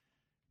saying,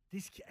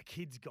 this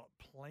kid's got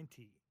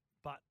plenty,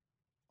 but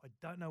I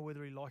don't know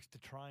whether he likes to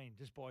train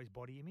just by his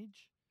body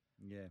image.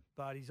 Yeah.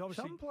 But he's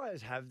obviously... Some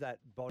players have that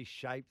body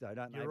shape, though,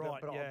 don't they? You're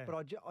right, but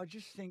yeah. I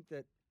just think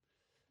that,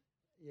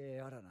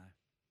 I don't know.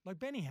 Like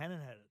Benny Hannon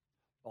had it.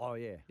 Oh,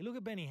 yeah. You look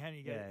at Benny Hannon,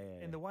 you go,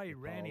 and the way he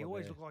ran, he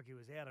always looked like he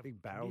was out of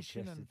big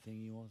barrel-chested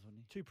thing he was,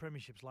 wasn't he? 2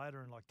 premierships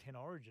later and like 10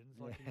 origins.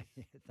 Like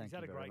he's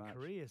had a great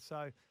career.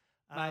 So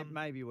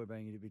maybe we're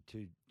being a bit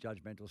too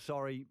judgmental.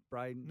 Sorry,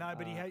 Braden. No,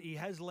 but he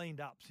has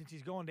leaned up since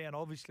he's gone down,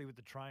 obviously, with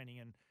the training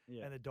and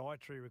the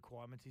dietary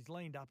requirements. He's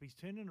leaned up. He's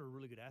turned into a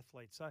really good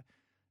athlete. So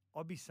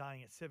I'd be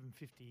saying at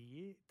 $750 a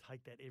year,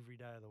 take that every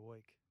day of the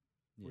week,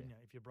 wouldn't you?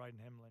 If you're Braden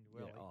Hamlin,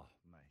 well, oh,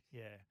 mate.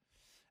 Yeah.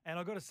 And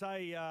I've got to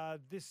say,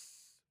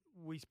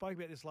 we spoke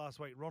about this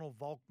last week. Ronald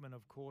Volkman,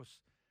 of course,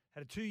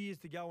 had 2 years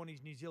to go on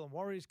his New Zealand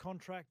Warriors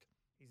contract.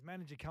 His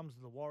manager comes to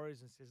the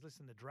Warriors and says,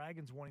 listen, the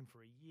Dragons want him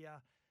for a year.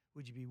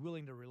 Would you be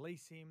willing to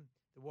release him?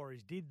 The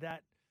Warriors did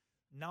that,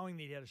 knowing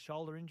that he had a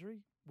shoulder injury,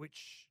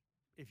 which,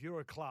 if you're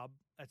a club,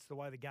 that's the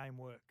way the game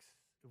works.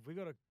 If we've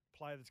got a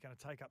player that's going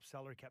to take up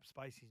salary cap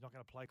space, he's not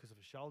going to play because of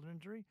a shoulder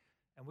injury,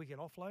 and we can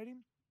offload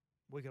him,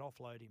 we can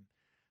offload him.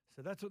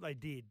 So that's what they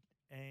did.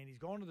 And he's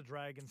gone to the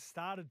Dragons,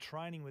 started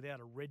training without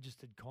a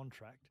registered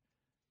contract.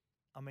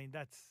 I mean,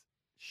 that's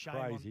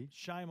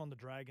shame on the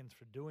Dragons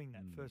for doing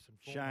that, first and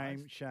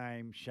foremost.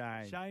 Shame.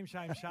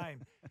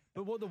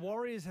 But what the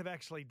Warriors have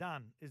actually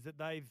done is that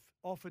they've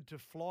offered to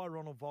fly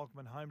Ronald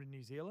Volkman home to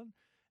New Zealand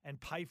and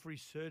pay for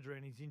his surgery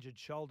and his injured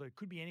shoulder. It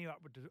could be anywhere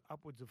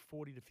upwards of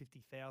 $40,000 to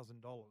 $50,000.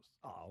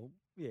 Oh,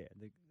 yeah.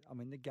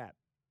 The gap.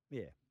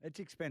 Yeah, it's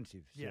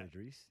expensive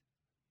surgeries.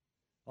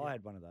 Yeah. I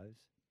had one of those.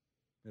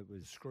 It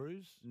was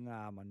screws.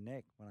 Nah, my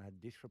neck when I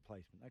had disc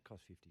replacement that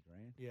cost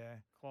 $50,000. Yeah,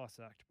 class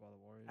act by the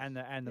Warriors.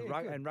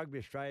 And Rugby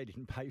Australia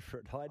didn't pay for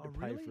it. I had to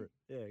pay for it.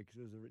 Yeah, because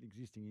it was an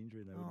existing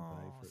injury and they wouldn't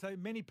pay for it.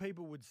 So many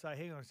people would say,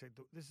 "Hang on a sec,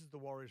 this is the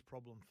Warriors'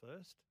 problem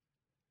first."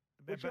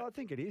 Which I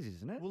think it is,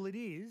 isn't it? Well, it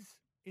is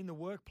in the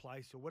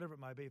workplace or whatever it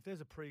may be. If there's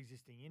a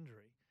pre-existing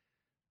injury,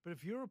 but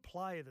if you're a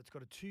player that's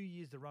got 2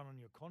 years to run on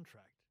your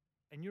contract,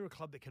 and you're a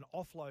club that can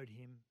offload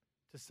him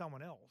to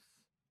someone else,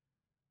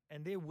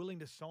 and they're willing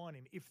to sign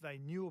him if they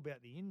knew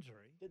about the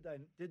injury.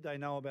 Did they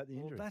know about the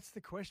injury? Well, that's the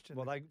question.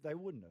 Well, they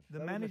wouldn't have.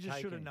 The manager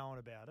should have known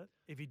about it.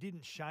 If he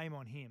didn't, shame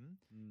on him.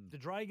 The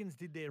Dragons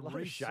did their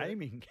research.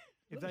 Shaming.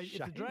 If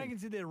the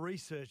Dragons did their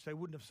research, they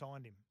wouldn't have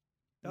signed him.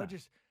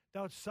 They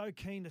were so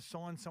keen to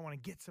sign someone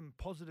and get some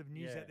positive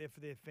news out there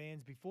for their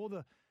fans before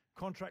the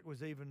contract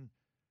was even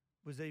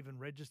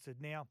registered.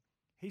 Now,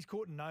 he's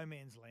caught in no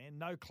man's land.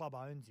 No club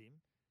owns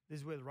him. This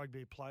is where the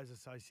Rugby Players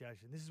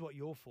Association, this is what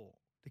you're for.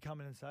 To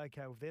come in and say,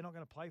 okay, well, if they're not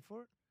going to pay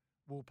for it,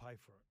 we'll pay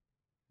for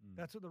it.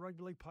 That's what the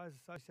Rugby League Players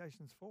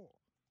Association's for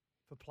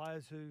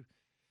players who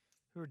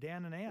are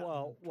down and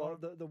out. Well,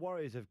 the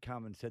Warriors have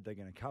come and said they're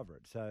going to cover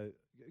it, so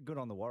good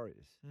on the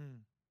Warriors.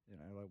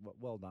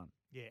 Well done.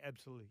 Yeah,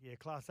 absolutely. Yeah,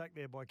 class act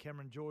there by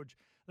Cameron George.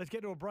 Let's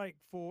get to a break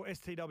for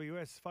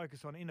STWS,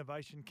 focus on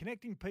innovation,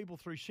 connecting people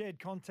through shared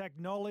contact,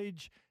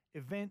 knowledge,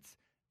 events,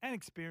 and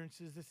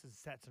experiences. This is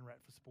Sats and Rat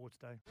for Sports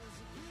Day.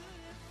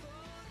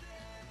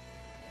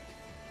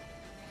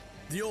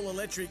 The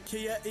all-electric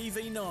Kia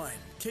EV9,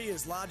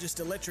 Kia's largest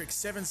electric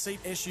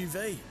 7-seat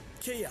SUV.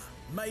 Kia,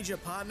 major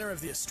partner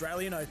of the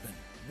Australian Open.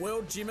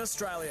 World Gym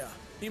Australia,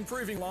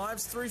 improving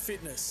lives through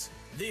fitness.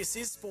 This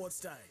is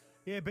Sports Day.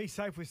 Yeah, be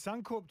safe with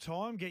Suncorp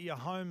time. Get your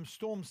home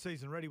storm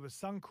season ready with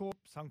Suncorp.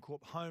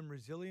 Suncorp Home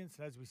Resilience.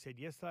 And as we said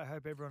yesterday, I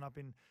hope everyone up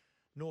in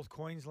North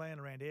Queensland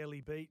around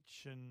Airlie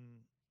Beach and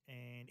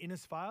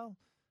Innisfail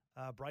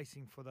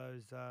bracing for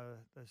those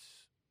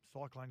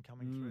cyclone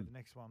coming through, the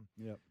next one.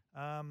 Yep.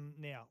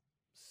 Now,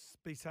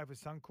 be safe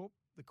with Suncorp.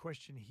 The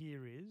question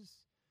here is,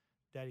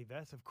 Daddy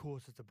Vass, of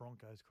course it's a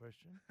Broncos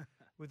question.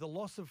 With the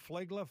loss of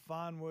Flegler,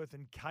 Farnworth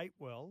and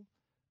Capewell,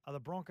 are the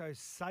Broncos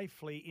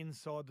safely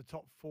inside the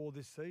top 4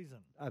 this season?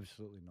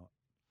 Absolutely not.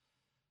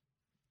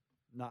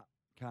 No,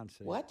 can't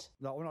see. What?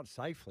 No, well, not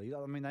safely.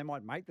 I mean, they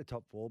might make the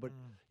top 4, but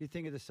you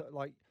think of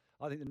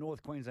I think the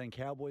North Queensland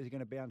Cowboys are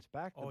going to bounce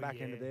back the back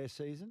end of their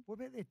season. What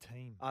about their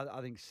team? I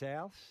think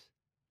Souths.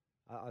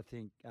 I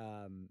think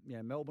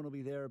Melbourne will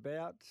be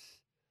thereabouts.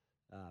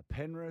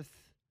 Penrith.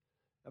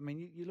 I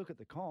mean, you look at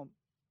the comp.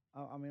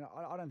 I mean,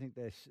 I don't think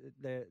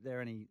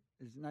they're any.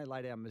 There's no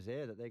lay down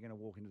misère that they're going to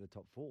walk into the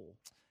top 4.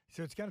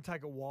 So it's going to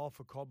take a while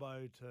for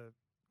Cobbo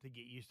to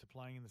get used to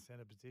playing in the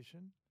centre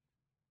position.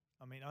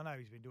 I mean, I know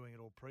he's been doing it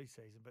all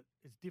pre-season, but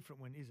it's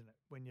different isn't it?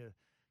 When you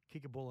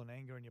kick a ball in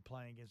anger and you're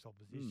playing against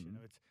opposition.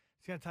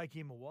 It's going to take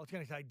him a while. It's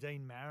going to take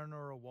Dean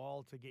Mariner a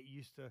while to get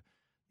used to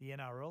the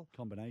NRL.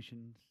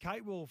 Combinations.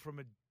 Capewell, from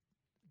a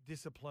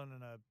discipline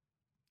and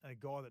a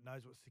guy that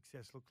knows what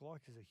success looks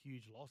like, is a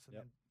huge loss. And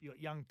then you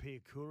got young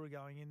Piakura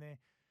going in there.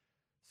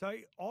 So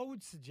I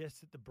would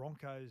suggest that the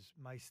Broncos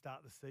may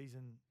start the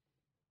season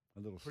a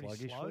little pretty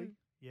sluggishly. slow.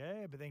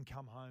 yeah, but then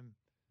come home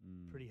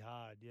pretty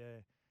hard, yeah.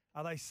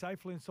 Are they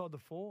safely inside the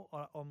 4?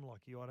 I'm like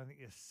you. I don't think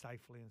they're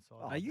safely inside.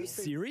 Oh, the Are you 4.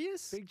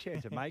 serious? Big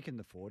chance of making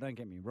the 4, don't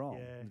get me wrong,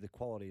 Yeah. with the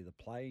quality of the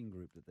playing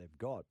group that they've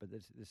got, but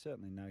there's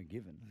certainly no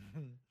given.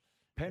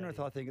 Penrith,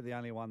 Yeah. I think, are the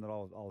only one that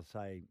I'll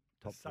say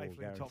top 4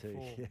 Safely in top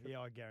guarantee. 4.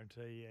 Yeah, I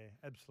guarantee. Yeah,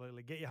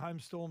 absolutely. Get your home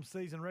Storm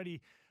season ready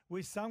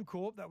with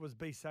Suncorp. That was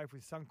Be Safe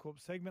with Suncorp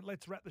segment.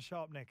 Let's wrap the show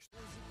up next.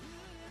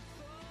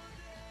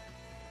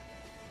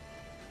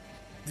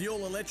 The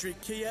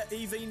all-electric Kia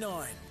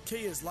EV9,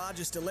 Kia's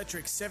largest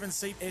electric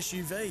 7-seat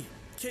SUV.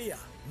 Kia,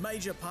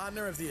 major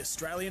partner of the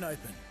Australian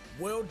Open.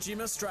 World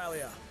Gym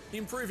Australia,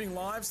 improving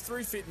lives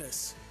through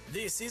fitness.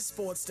 This is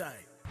Sportsday.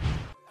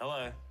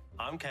 Hello,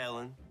 I'm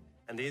Kalen,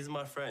 and these are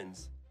my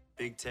friends,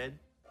 Big Ted,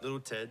 Little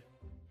Ted,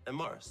 and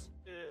Morris.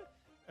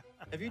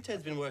 Have you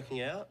Teds been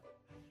working out?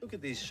 Look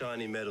at these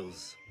shiny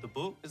medals. The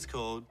book is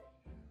called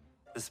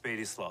The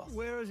Speedy Sloth.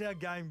 Where is our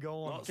game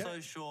going? Not so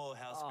sure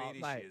how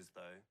speedy mate. she is,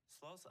 though.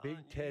 Sloths Big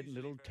aren't Ted, usually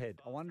Little very Ted.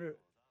 I fast wonder,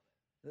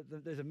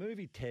 there's a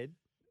movie, Ted.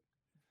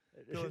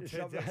 Doing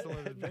Ted's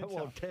Excellent Adventure.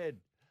 Well, Ted,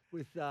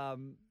 with,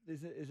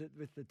 is it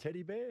with the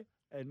teddy bear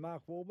and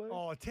Mark Wahlberg?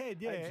 Oh, Ted,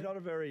 yeah. It's not a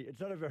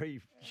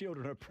very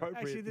children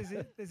appropriate.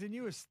 Actually,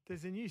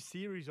 there's a new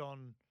series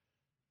on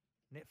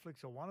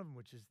Netflix, or one of them,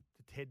 which is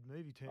the Ted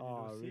movie turned into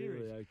a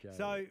series. Really? Okay.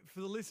 So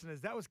for the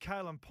listeners, that was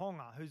Kalen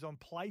Ponga, who's on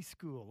Play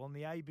School on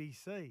the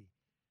ABC.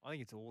 I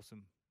think it's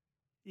awesome.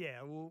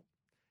 Yeah, well,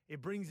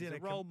 it brings He's in a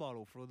role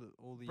model for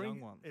all the young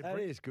ones. It, that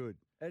bring- is good.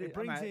 it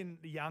brings in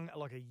the young,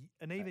 like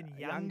an even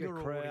younger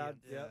crowd. audience.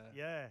 Yeah.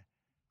 Yeah.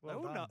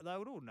 Well done. They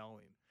would all know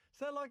him.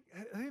 So, like,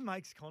 who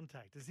makes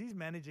contact? Does his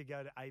manager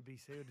go to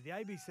ABC, or did the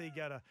ABC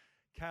go to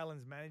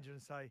Kalen's manager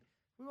and say,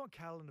 "We want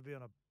Kalen to be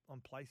on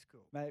Play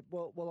School"? Mate,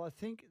 well, I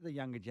think the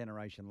younger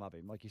generation love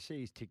him. Like, you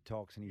see his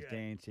TikToks and his Yeah.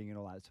 dancing and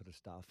all that sort of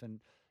stuff. And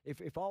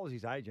if I was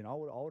his agent, I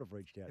would have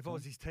reached out. If to I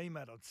was him. his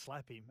teammate, I'd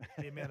slap him.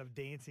 The amount of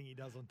dancing he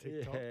does on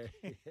TikTok. Yeah.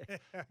 Well,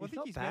 I He's think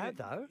not his bad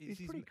mana- though. is He's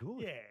his pretty ma-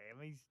 good. Yeah, I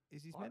mean,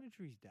 Is his I-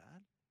 manager his dad?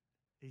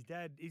 his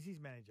dad is his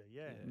manager.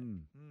 Yeah.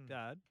 Mm.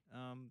 Dad,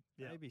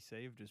 Yeah.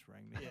 ABC have just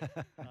rang me.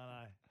 Yeah.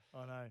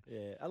 I know.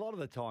 Yeah, a lot of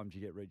the times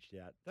you get reached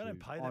out. They don't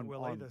to pay that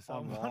well either, so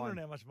I'm online. wondering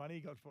how much money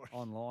he got for it.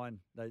 Online,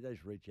 they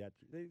just reach out.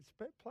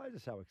 Players are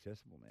so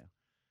accessible now.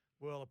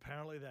 Well,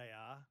 apparently they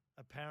are.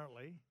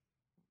 Apparently.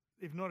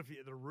 If not, if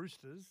you're the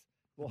Roosters.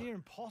 Well- They're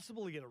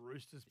impossible to get a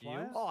Roosters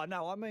player. Eels? Oh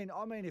no, I mean,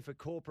 if a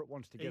corporate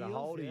wants to get a Eels,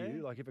 hold of yeah.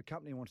 you, like if a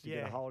company wants to get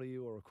Yeah. a hold of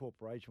you, or a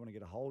corporation want to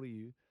get a hold of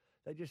you,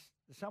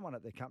 someone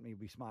at their company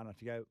will be smart enough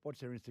to go, what's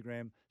their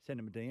Instagram? Send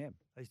them a DM.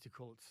 They used to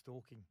call it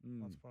stalking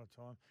Mm. once upon a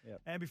time.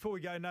 Yep. And before we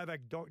go,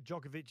 Novak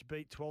Djokovic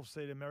beat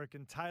 12-seed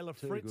American Taylor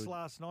Too Fritz good.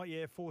 last night.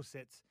 Yeah, 4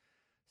 sets.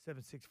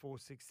 7-6,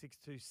 4-6,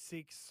 6-2,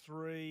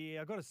 6-3.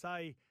 I've got to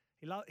say,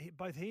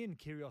 both he and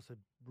Kyrgios are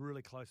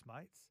really close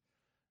mates.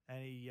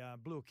 And he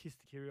blew a kiss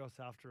to Kyrgios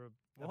after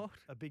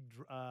a big,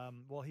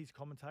 while he's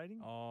commentating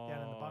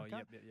down in the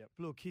bunker. Yep.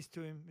 Blew a kiss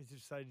to him. He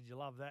just say, "Did you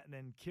love that?" And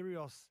then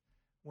Kyrgios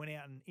went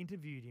out and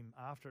interviewed him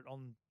after it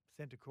on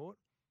centre court.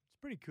 It's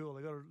pretty cool.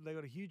 They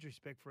got a huge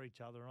respect for each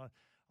other. And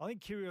I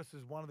think Kyrgios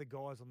is one of the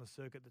guys on the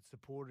circuit that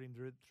supported him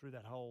through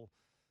that whole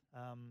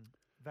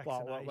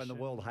vaccination. Well, when the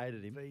world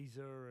hated him.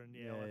 Visa and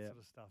all Yeah, that yeah. sort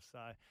of stuff.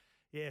 So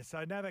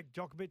so Novak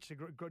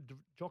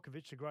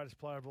Djokovic, the greatest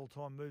player of all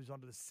time, moves on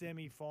to the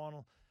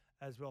semi-final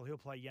as well. He'll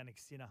play Yannick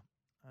Sinner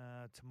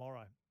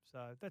tomorrow.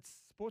 So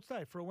that's Sports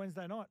Day for a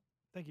Wednesday night.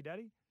 Thank you,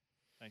 Daddy.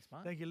 Thanks,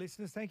 mate. Thank you,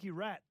 listeners. Thank you,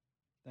 Rat.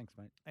 Thanks,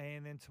 mate.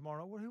 And then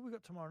tomorrow, who we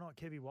got tomorrow night?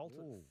 Kevy Walters.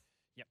 Ooh.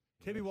 Yep.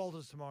 Kevy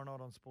Walters tomorrow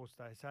night on Sports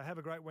Day. So have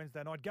a great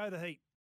Wednesday night. Go the Heat.